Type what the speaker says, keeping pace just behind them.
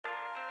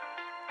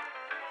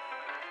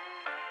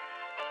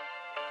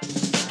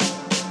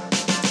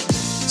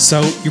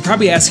So you're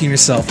probably asking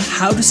yourself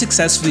how to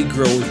successfully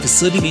grow a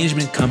facility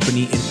management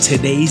company in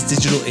today's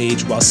digital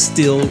age while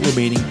still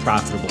remaining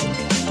profitable.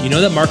 You know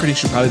that marketing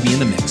should probably be in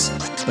the mix,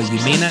 but you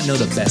may not know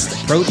the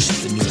best approach,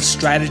 the newest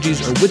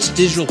strategies, or which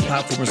digital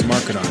platforms to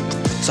market on.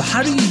 So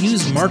how do you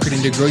use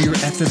marketing to grow your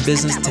IFM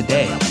business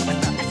today?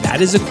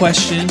 That is a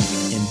question,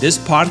 and this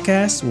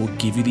podcast will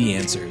give you the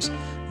answers.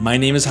 My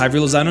name is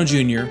Javier Lozano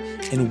Jr.,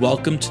 and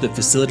welcome to the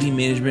Facility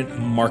Management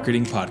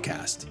Marketing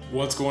Podcast.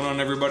 What's going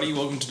on, everybody?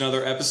 Welcome to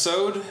another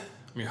episode.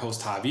 I'm your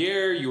host,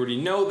 Javier. You already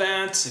know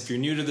that. If you're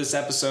new to this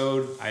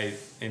episode, I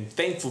am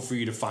thankful for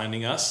you to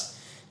finding us.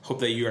 Hope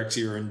that you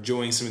actually are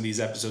enjoying some of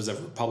these episodes that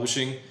we're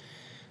publishing.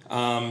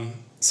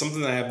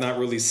 Something that I have not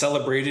really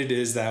celebrated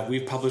is that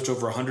we've published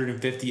over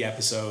 150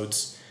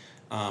 episodes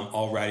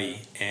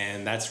already,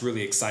 and that's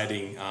really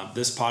exciting.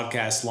 This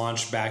podcast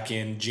launched back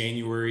in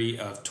January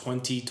of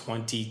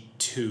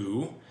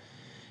 2022,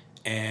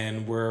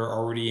 and we're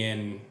already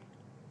in,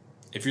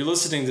 if you're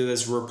listening to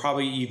this, we're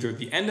probably either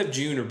the end of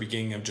June or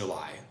beginning of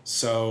July.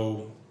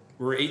 So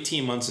we're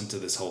 18 months into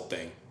this whole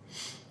thing,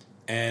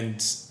 and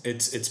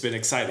it's been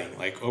exciting.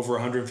 Like over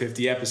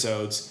 150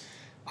 episodes.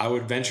 I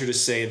would venture to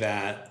say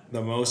that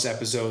the most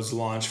episodes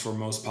launched for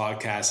most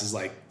podcasts is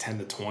like 10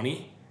 to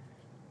 20,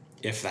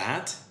 if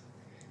that.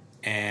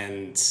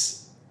 And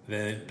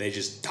then they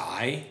just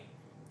die.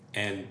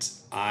 And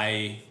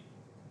I've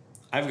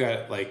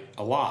got like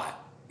a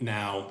lot.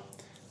 Now,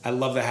 I'd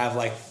love to have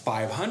like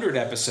 500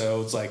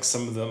 episodes, like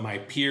some of my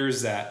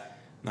peers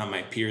not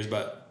my peers,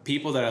 but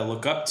people that I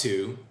look up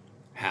to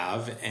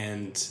have,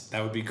 and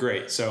that would be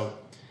great. So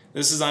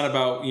this is not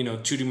about,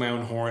 tooting my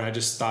own horn. I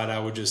just thought I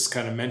would just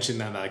kind of mention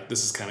that, like,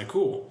 this is kind of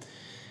cool.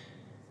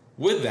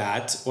 With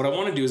that, what I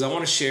want to do is I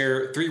want to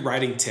share 3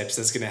 writing tips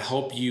that's going to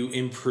help you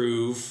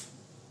improve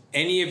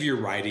any of your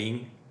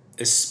writing,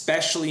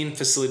 especially in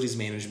facilities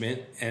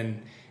management.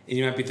 And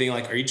you might be thinking,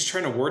 like, are you just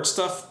trying to word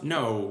stuff?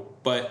 No,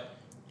 but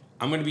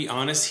I'm going to be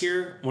honest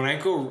here. When I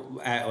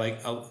go at,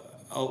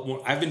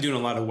 I've been doing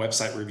a lot of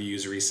website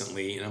reviews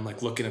recently, and I'm,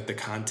 like, looking at the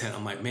content.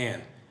 I'm like,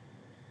 man,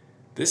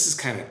 this is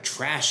kind of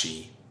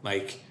trashy.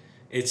 Like,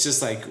 it's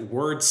just like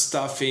word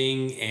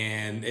stuffing,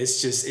 and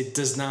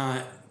it's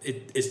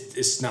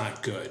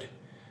not good.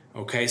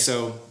 Okay,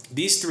 so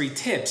these 3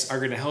 tips are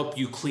going to help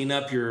you clean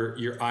up your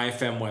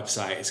IFM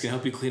website. It's going to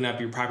help you clean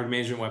up your property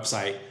management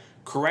website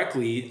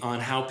correctly on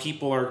how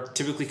people are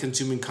typically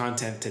consuming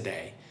content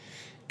today.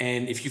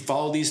 And if you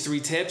follow these 3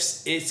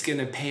 tips, it's going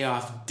to pay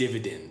off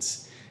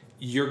dividends.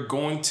 You're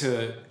going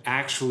to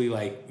actually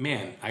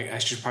I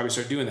should probably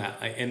start doing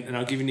that. And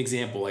I'll give you an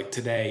example. Like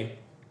today,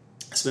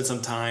 I spent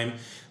some time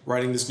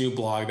writing this new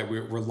blog that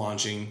we're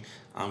launching.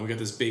 We got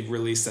this big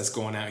release that's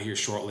going out here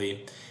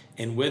shortly.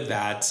 And with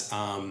that,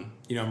 I'm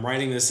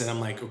writing this and I'm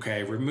like,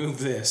 okay, remove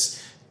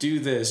this, do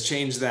this,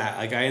 change that.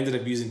 Like I ended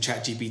up using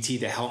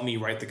ChatGPT to help me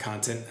write the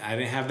content. I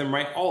didn't have them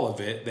write all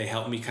of it. They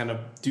helped me kind of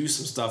do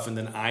some stuff. And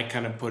then I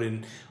kind of put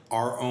in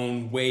our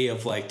own way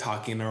of like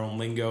talking our own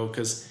lingo,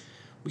 because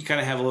we kind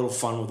of have a little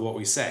fun with what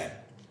we say.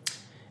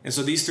 And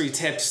so these 3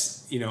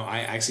 tips, I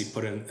actually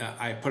put them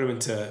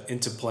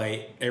into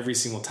play every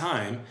single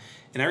time.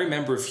 And I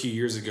remember a few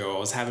years ago, I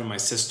was having my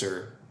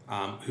sister,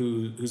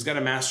 who's got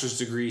a master's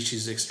degree.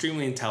 She's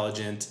extremely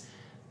intelligent,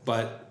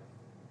 but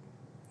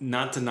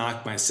not to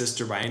knock my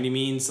sister by any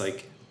means.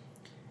 Like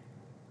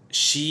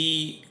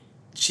she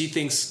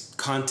thinks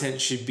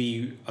content should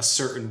be a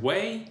certain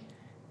way,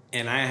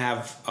 and I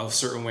have a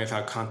certain way of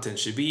how content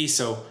should be.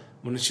 So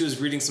when she was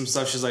reading some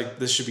stuff, she's like,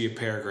 this should be a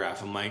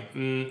paragraph. I'm like,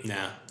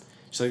 nah.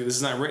 She's like, this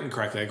is not written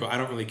correctly. I go, I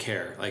don't really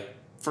care. Like,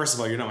 first of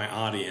all, you're not my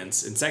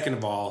audience. And second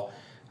of all,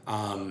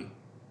 I'm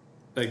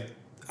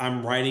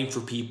writing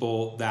for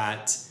people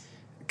that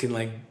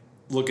can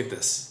look at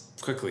this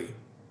quickly.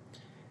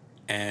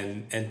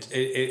 And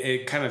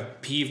it kind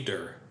of peeved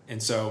her.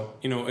 And so,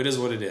 it is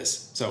what it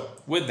is. So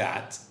with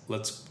that,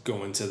 let's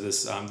go into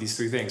this, these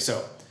 3 things.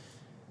 So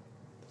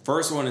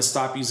first one is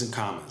stop using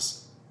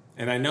commas.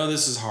 And I know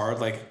this is hard.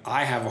 Like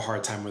I have a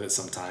hard time with it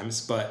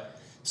sometimes, but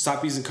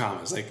stop using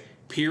commas. Like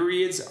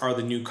periods are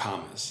the new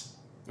commas.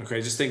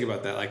 Okay, just think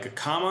about that. Like a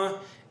comma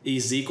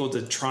is equal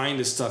to trying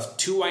to stuff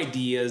 2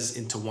 ideas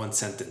into 1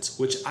 sentence,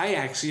 which I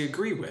actually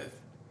agree with.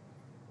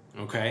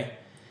 Okay,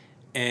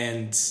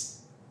 and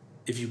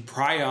if you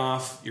pry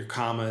off your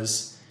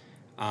commas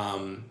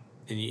and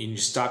you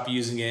stop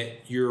using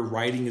it, your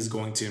writing is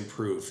going to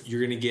improve.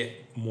 You're going to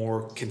get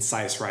more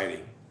concise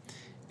writing.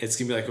 It's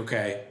going to be like,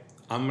 okay,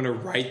 I'm going to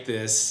write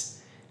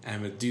this and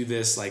I'm going to do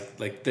this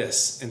like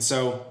this. And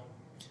so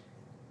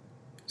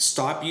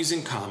stop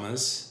using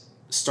commas,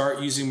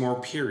 start using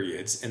more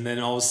periods, and then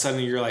all of a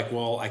sudden you're like,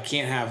 well, I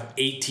can't have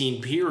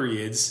 18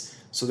 periods,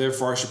 so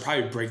therefore I should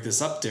probably break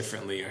this up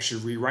differently. I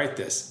should rewrite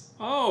this.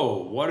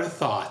 Oh, what a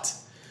thought.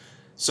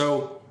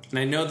 So, and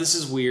I know this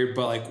is weird,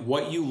 but like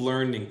what you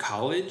learned in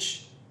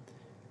college,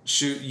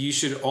 you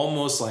should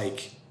almost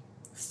like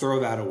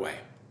throw that away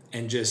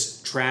and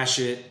just trash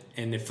it.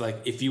 And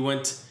if you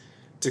went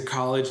to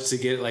college to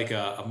get like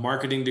a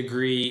marketing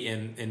degree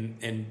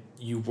and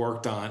you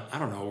worked on, I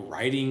don't know,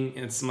 writing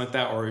and something like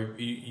that, or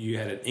you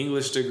had an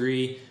English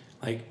degree,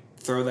 like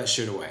throw that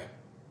shit away.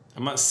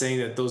 I'm not saying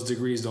that those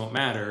degrees don't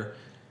matter.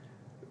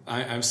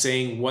 I'm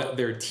saying what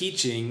they're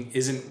teaching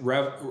isn't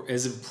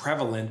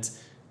prevalent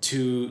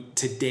to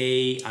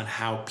today on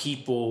how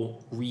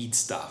people read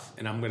stuff.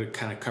 And I'm going to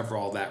kind of cover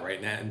all that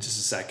right now in just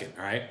a second.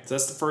 All right. So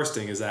that's the first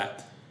thing, is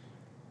that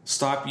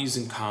stop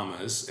using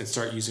commas and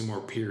start using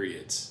more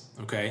periods.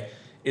 Okay.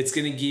 It's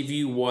going to give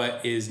you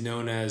what is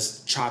known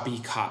as choppy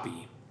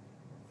copy.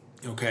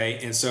 Okay.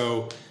 And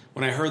so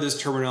when I heard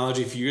this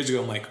terminology a few years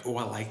ago, I'm like, oh,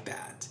 I like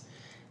that.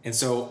 And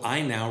so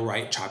I now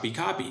write choppy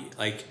copy.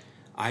 Like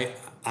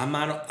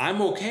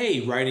I'm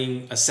okay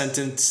writing a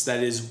sentence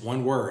that is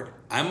one word.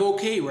 I'm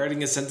okay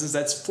writing a sentence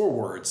that's 4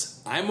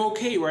 words. I'm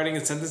okay writing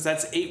a sentence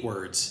that's 8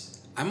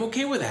 words. I'm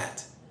okay with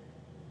that,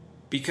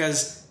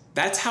 because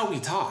that's how we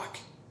talk.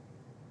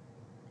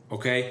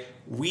 Okay?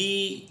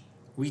 We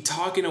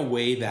talk in a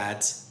way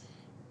that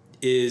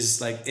is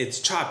like, it's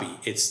choppy.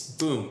 It's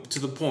boom, to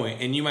the point.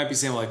 And you might be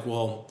saying like,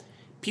 well,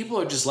 people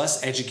are just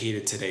less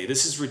educated today.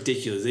 This is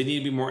ridiculous. They need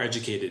to be more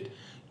educated.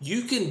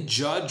 You can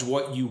judge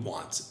what you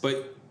want,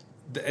 but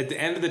at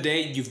the end of the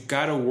day, you've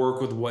got to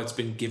work with what's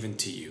been given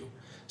to you.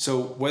 So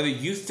whether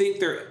you think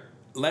they're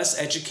less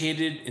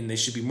educated and they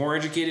should be more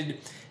educated,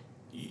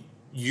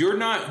 you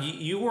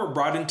weren't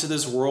brought into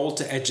this world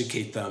to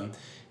educate them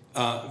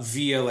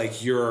via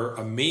like your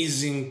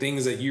amazing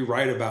things that you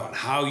write about and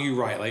how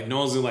you write. Like no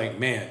one's like,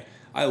 man,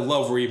 I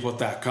love where you put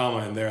that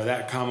comma in there.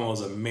 That comma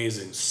was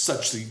amazing.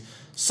 Such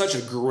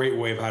a great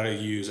way of how to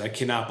use. I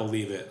cannot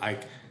believe it.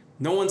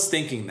 No one's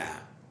thinking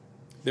that.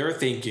 They're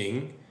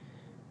thinking,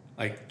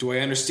 like, do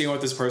I understand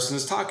what this person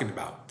is talking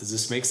about? Does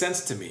this make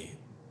sense to me?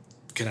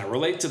 Can I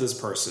relate to this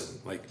person?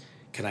 Like,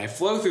 can I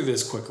flow through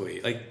this quickly?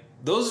 Like,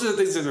 those are the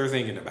things that they're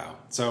thinking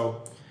about.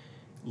 So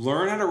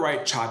learn how to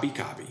write choppy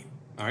copy.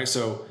 All right.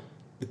 So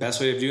the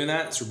best way of doing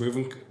that is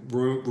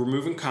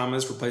removing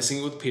commas, replacing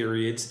it with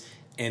periods,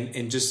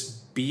 and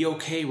just be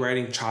okay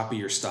writing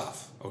choppier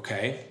stuff.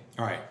 Okay.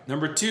 All right.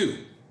 Number 2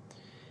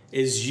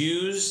 is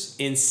use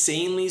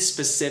insanely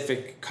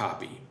specific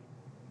copy.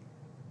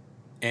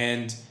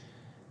 And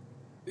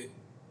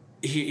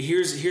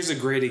here's a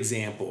great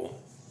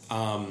example.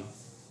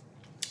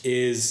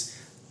 Is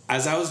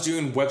as I was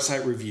doing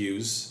website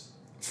reviews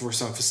for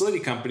some facility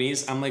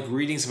companies, I'm like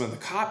reading some of the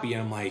copy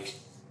and I'm like,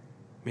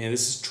 man,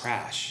 this is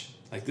trash.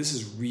 Like this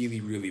is really,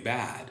 really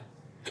bad.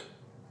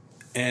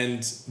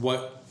 And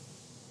what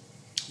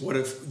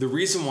if the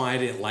reason why I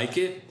didn't like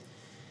it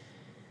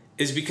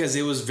is because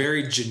it was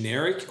very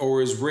generic, or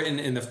was written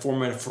in the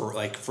format for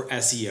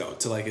SEO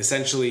to like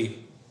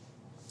essentially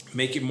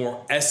make it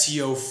more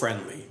SEO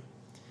friendly.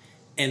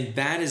 And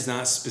that is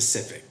not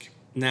specific.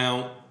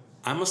 Now,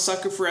 I'm a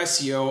sucker for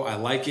SEO. I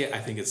like it. I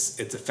think it's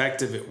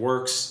effective. It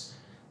works.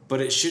 But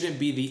it shouldn't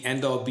be the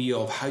end all be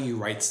all of how you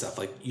write stuff.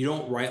 Like you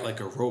don't write like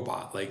a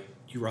robot. Like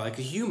you write like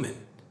a human.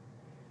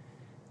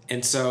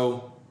 And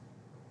so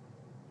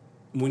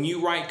when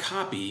you write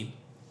copy,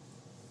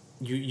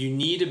 you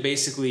need to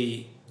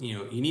basically,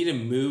 you need to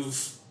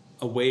move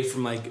away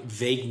from like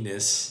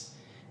vagueness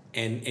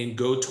and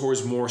go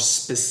towards more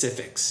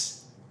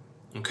specifics.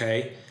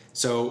 Okay?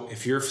 So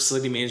if you're a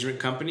facility management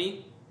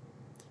company,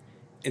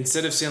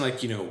 instead of saying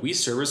like, we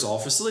service all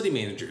facility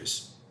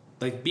managers,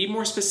 like be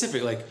more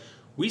specific. Like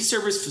we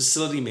service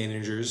facility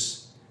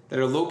managers that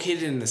are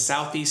located in the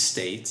southeast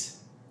state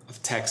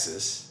of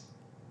Texas,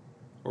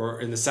 or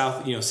in the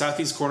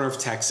southeast corner of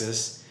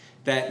Texas,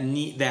 that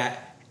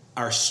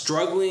are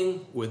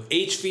struggling with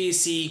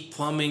HVAC,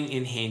 plumbing,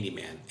 and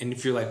handyman. And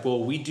if you're like,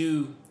 well, we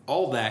do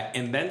all that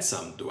and then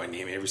some, do I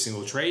name every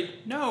single trade?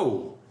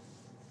 No.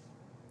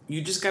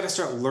 You just got to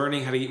start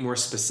learning how to get more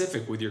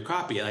specific with your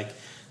copy. Like,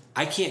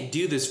 I can't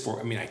do this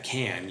I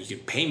can. You can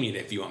pay me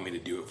if you want me to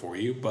do it for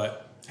you,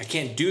 but I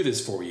can't do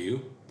this for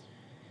you.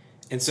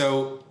 And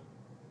so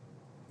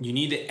you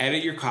need to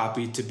edit your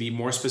copy to be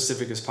more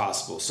specific as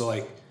possible. So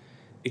like,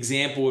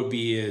 example would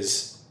be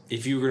is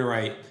if you were going to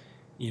write,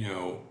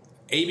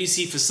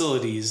 ABC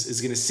Facilities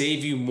is going to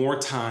save you more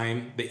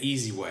time the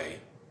easy way.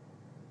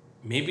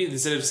 Maybe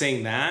instead of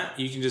saying that,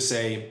 you can just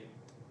say,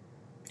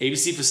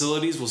 ABC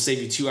Facilities will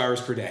save you 2 hours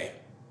per day.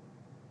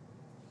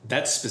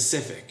 That's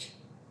specific.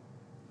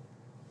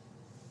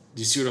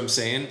 Do you see what I'm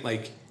saying?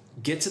 Like,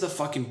 get to the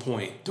fucking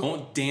point.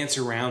 Don't dance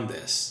around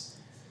this.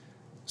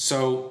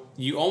 So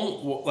you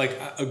almost, like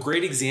a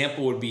great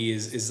example would be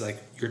is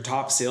like your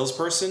top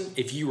salesperson.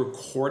 If you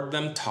record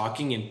them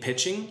talking and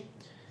pitching,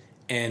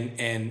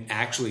 and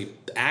actually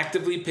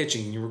actively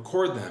pitching, you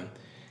record them,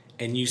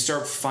 and you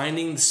start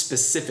finding the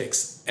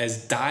specifics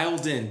as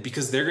dialed in,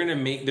 because they're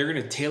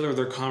gonna tailor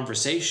their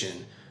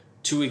conversation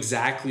to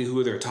exactly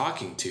who they're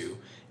talking to,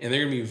 and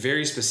they're gonna be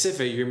very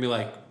specific. You're gonna be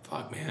like,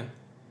 fuck, man,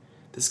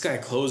 this guy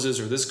closes,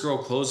 or this girl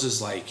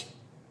closes like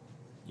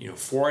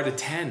 4 out of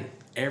 10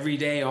 every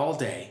day, all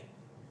day,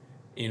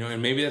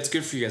 and maybe that's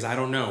good for you guys. I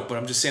don't know, but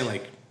I'm just saying,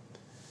 like,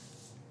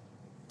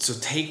 So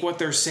take what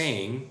they're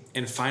saying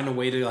and find a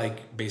way to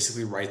like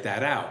basically write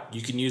that out.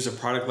 You can use a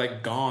product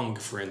like Gong,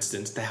 for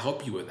instance, to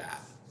help you with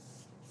that.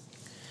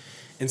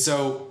 And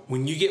so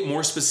when you get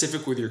more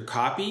specific with your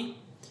copy,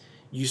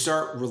 you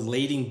start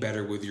relating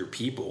better with your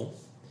people,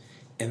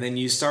 and then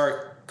you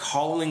start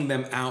calling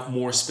them out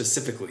more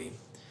specifically.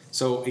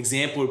 So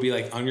example would be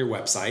like on your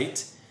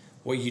website,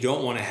 what you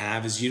don't want to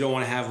have is you don't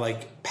want to have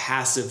like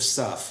passive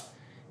stuff.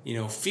 You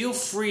know, feel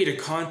free to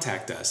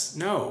contact us.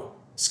 No,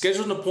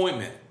 schedule an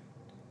appointment.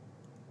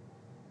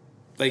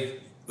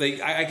 Like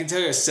I can tell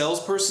you, a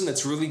salesperson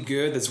that's really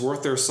good, that's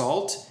worth their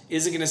salt,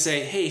 isn't going to say,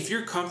 hey, if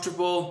you're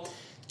comfortable,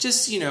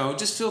 just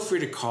feel free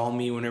to call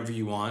me whenever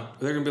you want.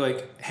 They're going to be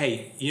like,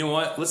 hey, you know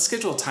what? Let's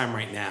schedule a time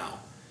right now.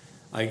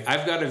 Like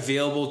I've got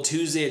available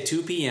Tuesday at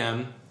 2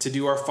 p.m. to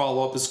do our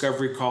follow-up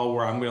discovery call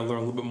where I'm going to learn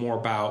a little bit more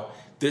about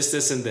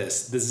this, and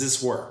this. Does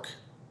this work?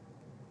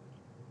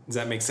 Does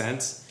that make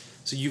sense?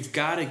 So you've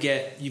got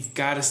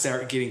to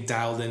start getting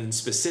dialed in and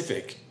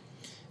specific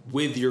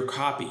with your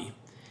copy.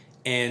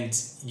 And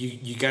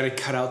you got to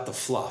cut out the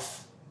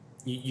fluff.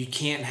 You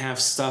can't have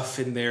stuff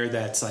in there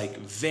that's like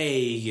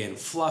vague and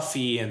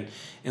fluffy and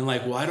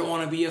like, well, I don't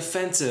want to be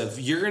offensive.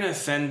 You're going to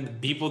offend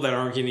people that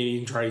aren't going to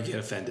even try to get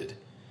offended.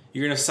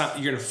 You're going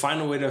to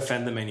find a way to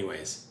offend them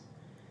anyways.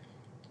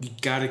 You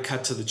got to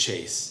cut to the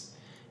chase.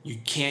 You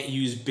can't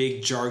use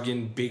big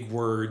jargon, big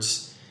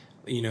words.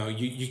 You know,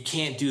 you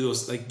can't do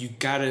those. Like you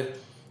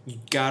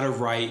gotta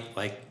write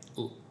like.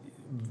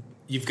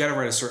 You've got to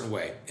write a certain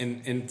way.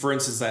 And for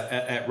instance,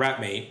 at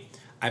RapMate,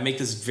 I made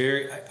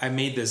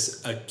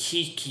this a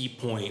key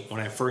point when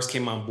I first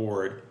came on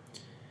board,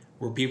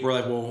 where people were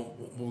like, well,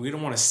 we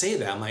don't want to say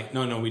that. I'm like,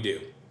 no, we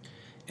do.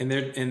 And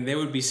they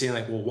would be saying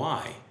like, well,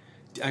 why?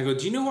 I go,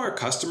 do you know who our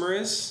customer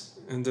is?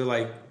 And they're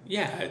like,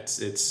 yeah, it's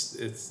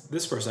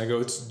this person. I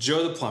go, it's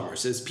Joe the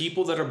Plumbers. It's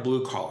people that are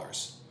blue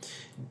collars.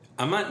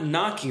 I'm not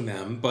knocking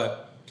them,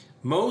 but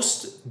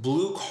most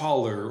blue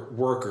collar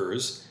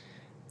workers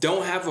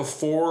don't have a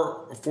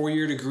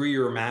four-year degree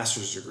or a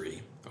master's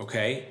degree,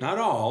 okay? Not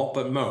all,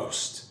 but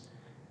most,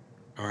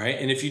 all right?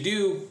 And if you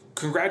do,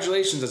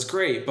 congratulations, that's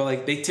great, but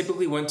like they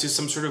typically went to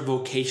some sort of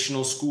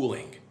vocational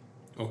schooling,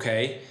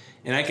 okay?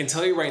 And I can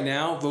tell you right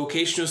now,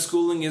 vocational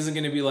schooling isn't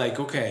gonna be like,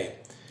 okay,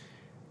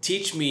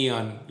 teach me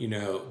on,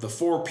 the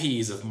 4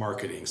 Ps of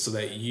marketing so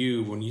that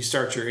when you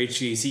start your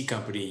HVAC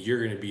company,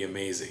 you're gonna be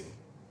amazing.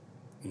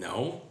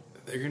 No,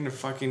 they're gonna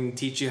fucking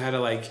teach you how to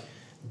like,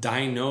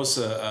 diagnose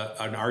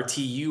an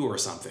RTU or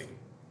something,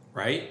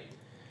 right?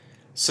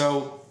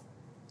 So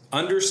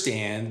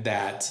understand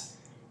that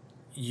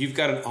you've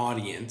got an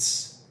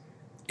audience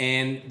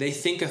and they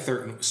think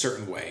a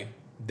certain way.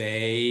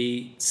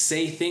 They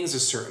say things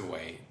a certain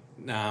way.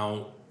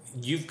 Now,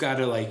 you've got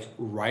to like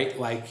write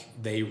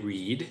like they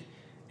read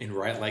and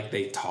write like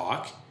they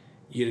talk.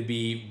 You got to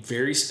be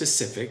very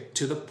specific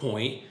to the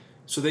point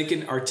so they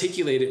can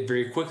articulate it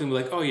very quickly and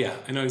be like, oh yeah,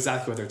 I know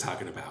exactly what they're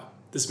talking about.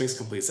 This makes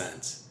complete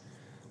sense.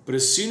 But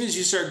as soon as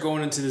you start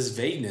going into this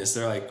vagueness,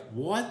 they're like,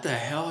 what the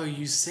hell are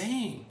you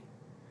saying?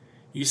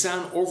 You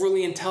sound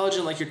overly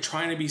intelligent, like you're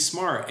trying to be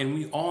smart. And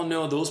we all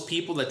know those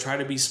people that try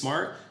to be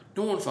smart,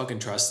 no one fucking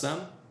trusts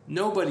them.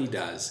 Nobody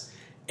does.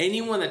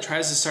 Anyone that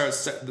tries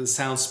to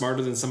sound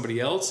smarter than somebody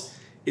else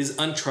is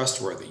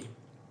untrustworthy.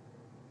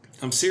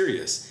 I'm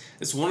serious.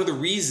 It's one of the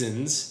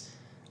reasons,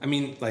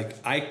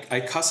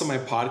 I cuss on my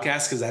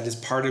podcast because that is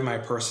part of my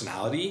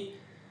personality.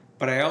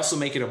 But I also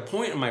make it a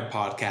point in my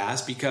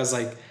podcast because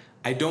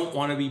I don't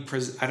want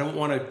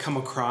to come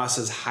across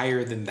as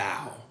higher than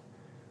thou,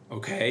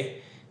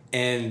 okay?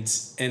 And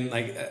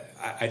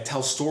I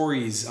tell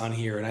stories on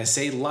here, and I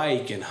say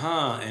like and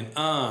huh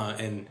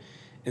and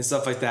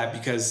stuff like that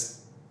because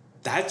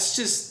that's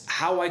just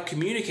how I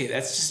communicate.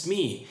 That's just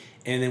me.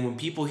 And then when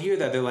people hear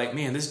that, they're like,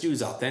 man, this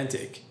dude's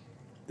authentic.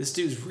 This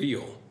dude's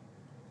real,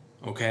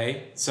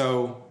 okay?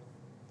 So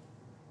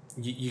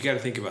you got to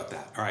think about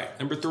that. All right,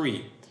 number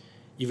 3,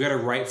 you've got to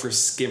write for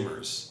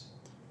skimmers.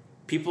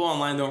 People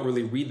online don't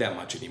really read that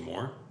much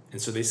anymore,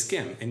 and so they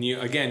skim. And you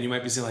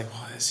might be saying like,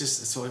 "Oh,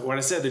 it's like what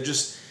I said.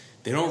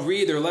 They don't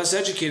read. They're less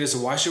educated.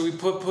 So why should we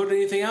put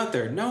anything out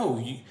there?"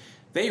 No,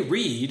 they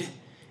read.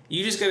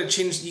 You just got to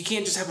change. You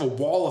can't just have a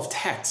wall of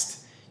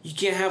text. You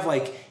can't have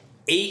like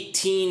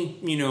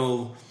 18,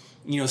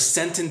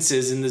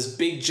 sentences in this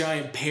big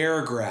giant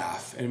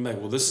paragraph. And I'm like,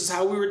 well, this is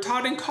how we were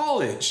taught in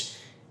college.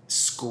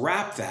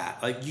 Scrap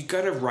that. Like you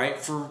got to write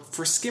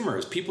for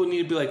skimmers. People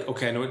need to be like,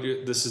 okay, I know what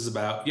this is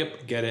about.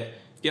 Yep, get it.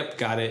 Yep,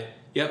 got it.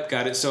 Yep,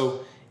 got it.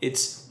 So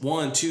it's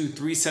 1, 2,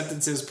 3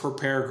 sentences per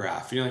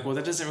paragraph. And you're like, well,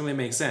 that doesn't really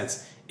make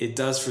sense. It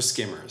does for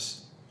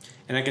skimmers.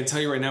 And I can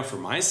tell you right now for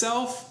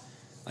myself,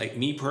 like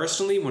me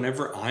personally,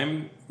 whenever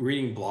I'm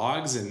reading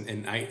blogs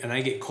and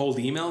I get cold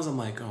emails, I'm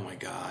like, oh my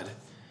God.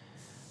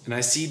 And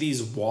I see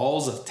these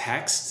walls of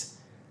text.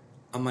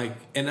 I'm like,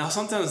 and now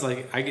sometimes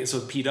like I get so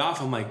peed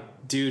off. I'm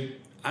like, dude,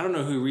 I don't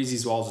know who reads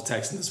these walls of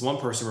text. And this one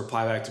person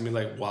replied back to me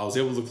like, well, I was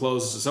able to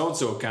close a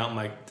so-and-so account. I'm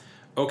like,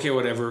 okay,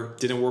 whatever.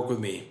 Didn't work with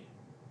me.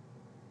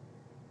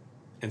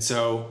 And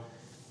so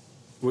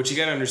what you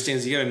got to understand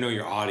is you got to know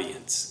your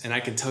audience. And I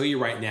can tell you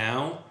right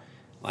now,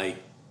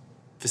 like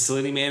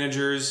facility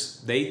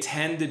managers, they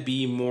tend to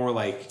be more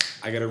like,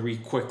 I got to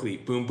read quickly,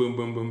 boom, boom,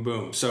 boom, boom,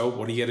 boom. So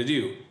what do you got to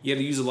do? You got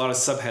to use a lot of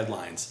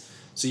subheadlines.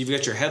 So you've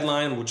got your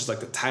headline, which is like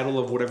the title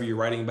of whatever you're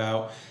writing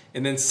about.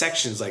 And then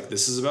sections like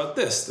this is about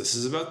this, this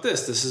is about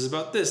this, this is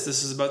about this,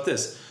 this is about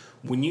this.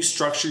 When you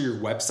structure your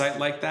website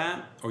like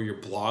that or your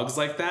blogs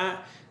like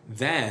that,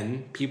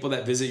 then people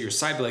that visit your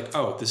site be like,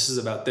 oh, this is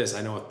about this.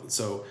 I know it.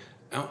 So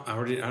I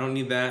don't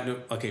need that. No,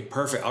 okay,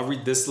 perfect. I'll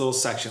read this little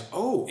section.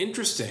 Oh,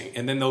 interesting.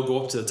 And then they'll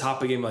go up to the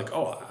top again, like,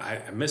 oh,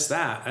 I missed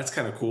that. That's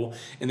kind of cool.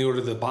 And they go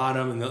to the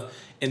bottom,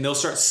 and they'll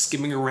start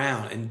skimming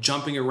around and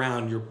jumping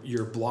around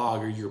your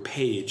blog or your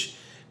page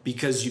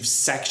because you've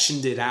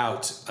sectioned it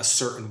out a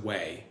certain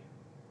way.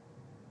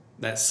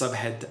 That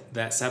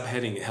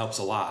subheading, it helps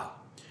a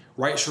lot.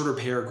 Write shorter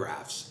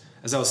paragraphs.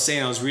 As I was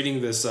saying, I was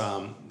reading this,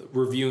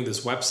 reviewing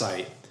this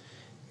website,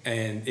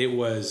 and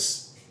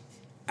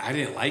I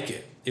didn't like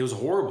it. It was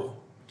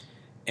horrible.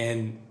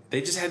 And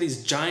they just had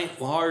these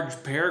giant,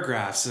 large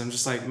paragraphs. And I'm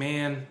just like,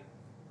 man,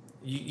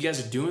 you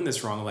guys are doing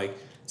this wrong. Like,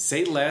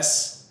 say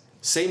less,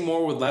 say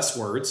more with less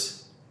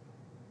words,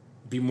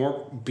 be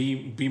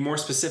more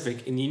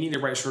specific, and you need to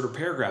write shorter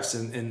paragraphs.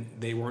 And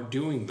they weren't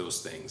doing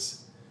those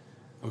things.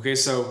 Okay,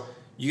 so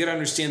you got to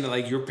understand that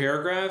like your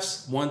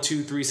paragraphs, 1,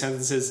 2, 3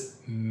 sentences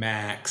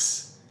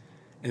max.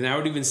 And I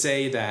would even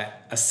say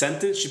that a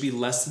sentence should be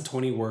less than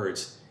 20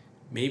 words,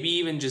 maybe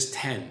even just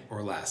 10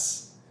 or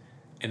less.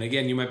 And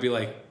again, you might be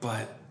like,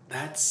 but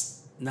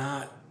that's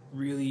not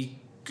really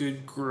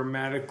good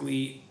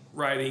grammatically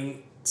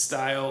writing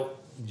style.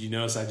 You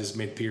notice I just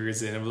made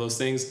periods at the end of those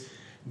things.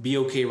 Be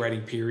okay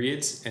writing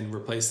periods and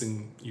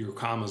replacing your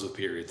commas with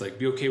periods. Like,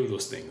 be okay with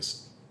those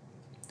things.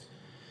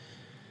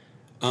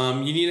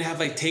 You need to have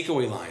like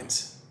takeaway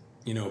lines,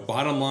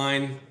 bottom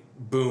line,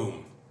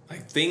 boom,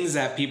 like things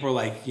that people are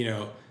like,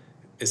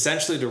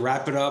 essentially to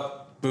wrap it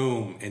up,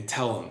 boom, and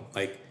tell them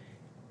like,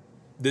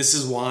 this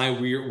is why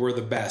we're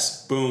the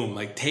best, boom,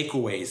 like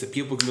takeaways that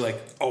people can be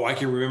like, oh, I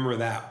can remember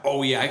that.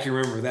 Oh yeah, I can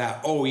remember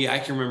that. Oh yeah, I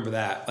can remember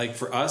that. Like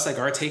for us, like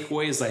our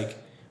takeaway is like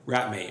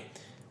WrapMate.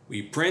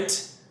 We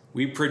print,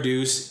 we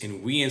produce,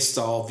 and we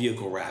install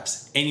vehicle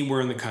wraps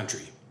anywhere in the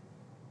country.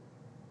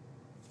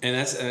 And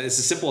it's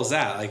as simple as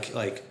that.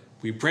 Like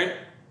we print,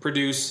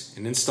 produce,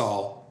 and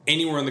install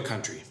anywhere in the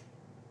country.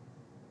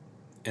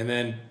 And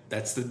then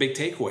that's the big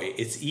takeaway.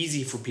 It's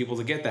easy for people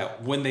to get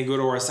that. When they go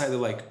to our site, they're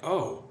like,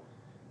 oh,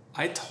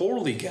 I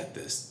totally get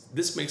this.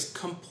 This makes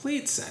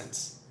complete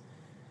sense.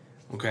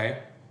 Okay?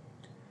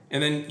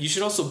 And then you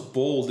should also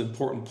bold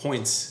important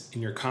points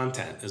in your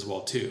content as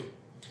well too.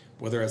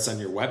 Whether it's on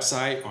your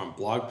website or on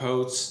blog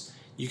posts.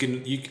 I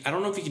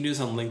don't know if you can do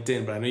this on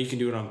LinkedIn, but I know you can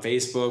do it on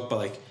Facebook, but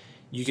like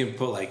you can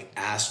put like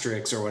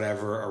asterisks or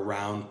whatever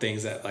around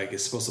things that like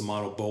is supposed to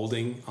model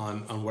bolding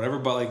on whatever,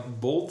 but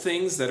like bold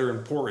things that are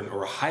important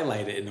or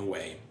highlight it in a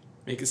way.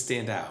 Make it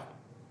stand out.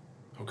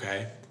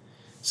 Okay?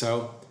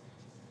 So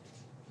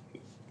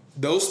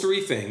those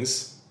 3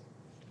 things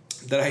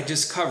that I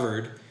just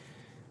covered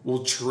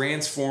will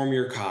transform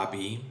your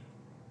copy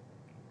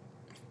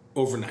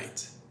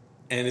overnight.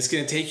 And it's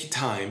going to take you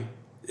time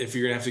if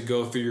you're going to have to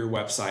go through your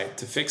website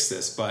to fix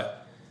this. But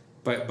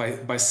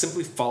by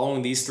simply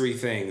following these 3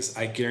 things,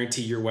 I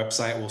guarantee your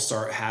website will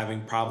start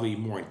having probably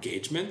more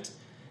engagement.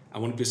 I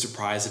wouldn't be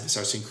surprised if it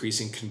starts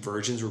increasing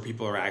conversions where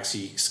people are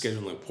actually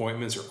scheduling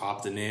appointments or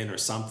opting in or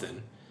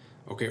something,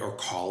 okay, or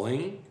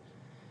calling,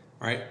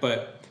 right?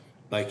 But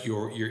like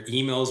your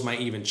emails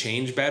might even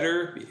change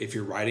better if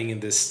you're writing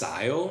in this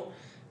style.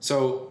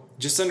 So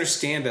just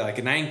understand that, like,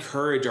 and I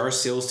encourage our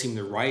sales team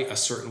to write a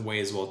certain way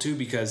as well too,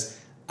 because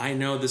I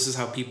know this is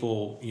how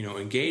people,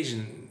 engage,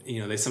 and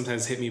they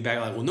sometimes hit me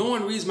back like, well, no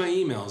one reads my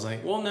emails.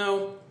 Like, well,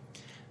 no,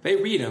 they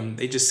read them,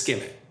 they just skim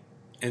it.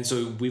 And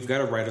so we've got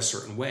to write a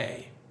certain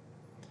way.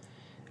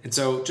 And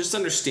so just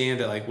understand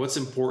that like what's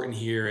important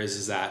here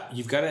is that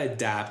you've got to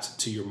adapt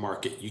to your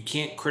market. You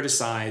can't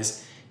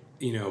criticize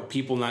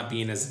people not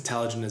being as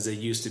intelligent as they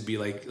used to be.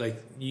 Like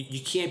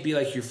you can't be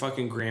like your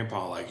fucking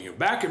grandpa. Like,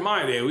 back in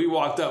my day, we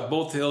walked up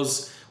both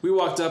hills. We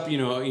walked up,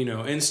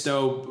 in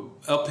snow,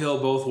 uphill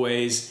both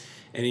ways.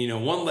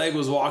 And, one leg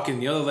was walking,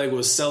 the other leg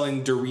was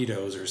selling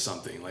Doritos or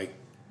something. Like,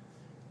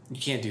 you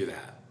can't do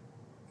that.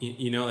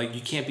 Like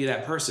you can't be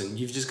that person.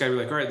 You've just got to be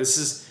like, all right, this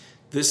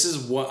is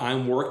what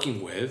I'm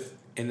working with,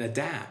 and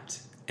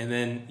adapt. And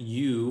then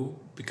you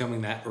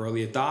becoming that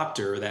early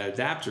adopter, that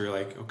adapter,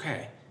 like,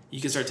 okay, you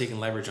can start taking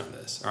leverage on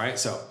this. All right.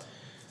 So,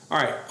 all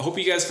right. I hope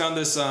you guys found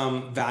this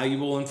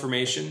valuable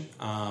information.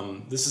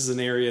 This is an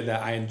area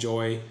that I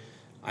enjoy.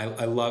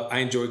 I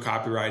enjoy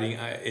copywriting.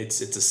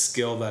 It's a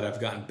skill that I've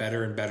gotten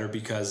better and better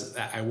because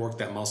I work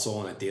that muscle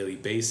on a daily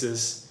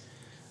basis.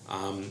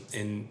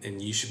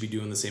 And you should be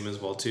doing the same as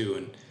well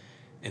too.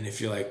 And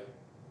if you're like,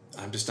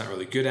 I'm just not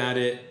really good at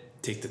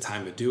it, take the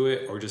time to do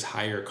it, or just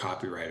hire a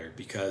copywriter,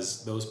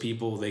 because those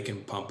people, they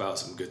can pump out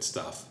some good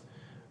stuff.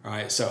 All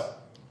right. So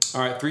All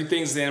right, 3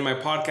 things at the end of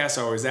my podcast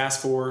I always ask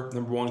for.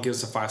 Number 1, give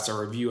us a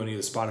 5-star review on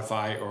either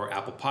Spotify or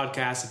Apple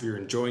Podcasts if you're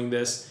enjoying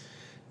this.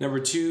 Number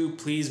 2,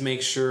 please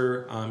make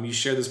sure you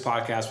share this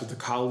podcast with a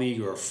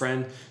colleague or a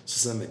friend.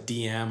 So send them a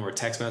DM or a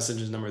text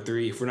message. And number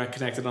 3, if we're not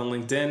connected on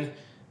LinkedIn,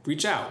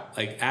 reach out.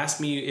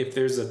 Ask me if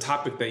there's a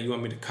topic that you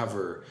want me to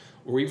cover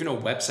or even a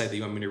website that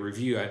you want me to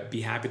review. I'd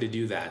be happy to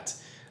do that.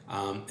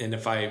 And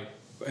if I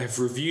have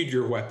reviewed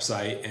your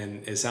website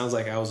and it sounds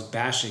like I was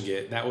bashing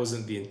it, that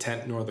wasn't the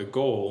intent nor the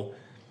goal.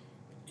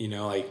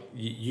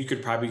 You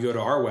could probably go to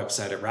our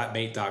website at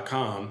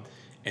ratmate.com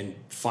and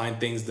find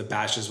things to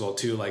bash as well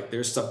too.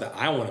 There's stuff that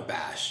I want to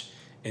bash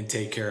and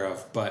take care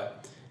of,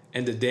 but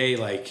end of the day,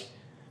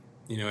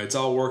 it's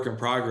all work in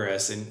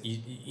progress. And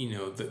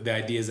the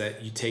idea is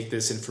that you take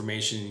this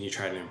information and you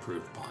try to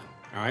improve upon.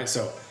 All right.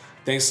 So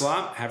thanks a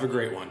lot. Have a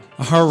great one.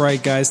 All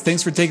right, guys.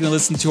 Thanks for taking a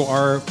listen to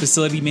our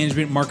Facility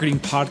Management Marketing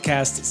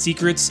Podcast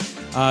Secrets.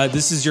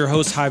 This is your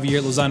host,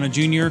 Javier Lozano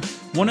Jr.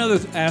 One other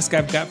ask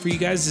I've got for you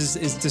guys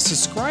is to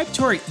subscribe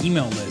to our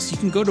email list. You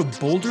can go to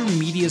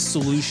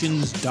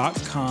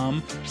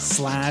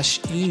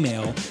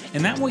bouldermediasolutions.com/email.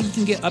 And that way you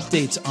can get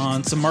updates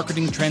on some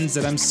marketing trends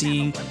that I'm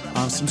seeing,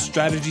 some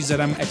strategies that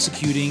I'm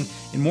executing.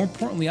 And more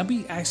importantly, I'll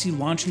be actually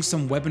launching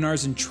some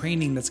webinars and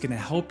training that's going to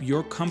help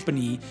your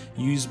company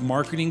use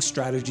marketing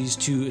strategies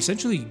to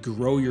essentially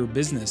grow your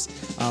business.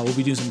 We'll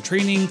be doing some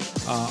training,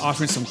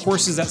 offering some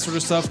courses, that sort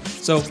of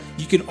stuff. So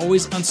you can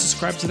always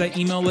unsubscribe to that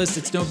email list.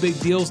 It's no big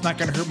deal. It's not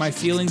going to hurt my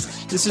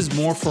feelings. This is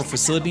more for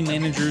facility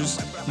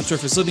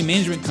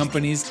management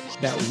companies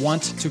that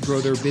want to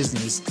grow their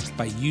business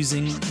by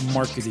using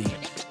marketing.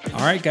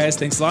 All right, guys,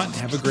 thanks a lot and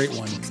have a great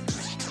one.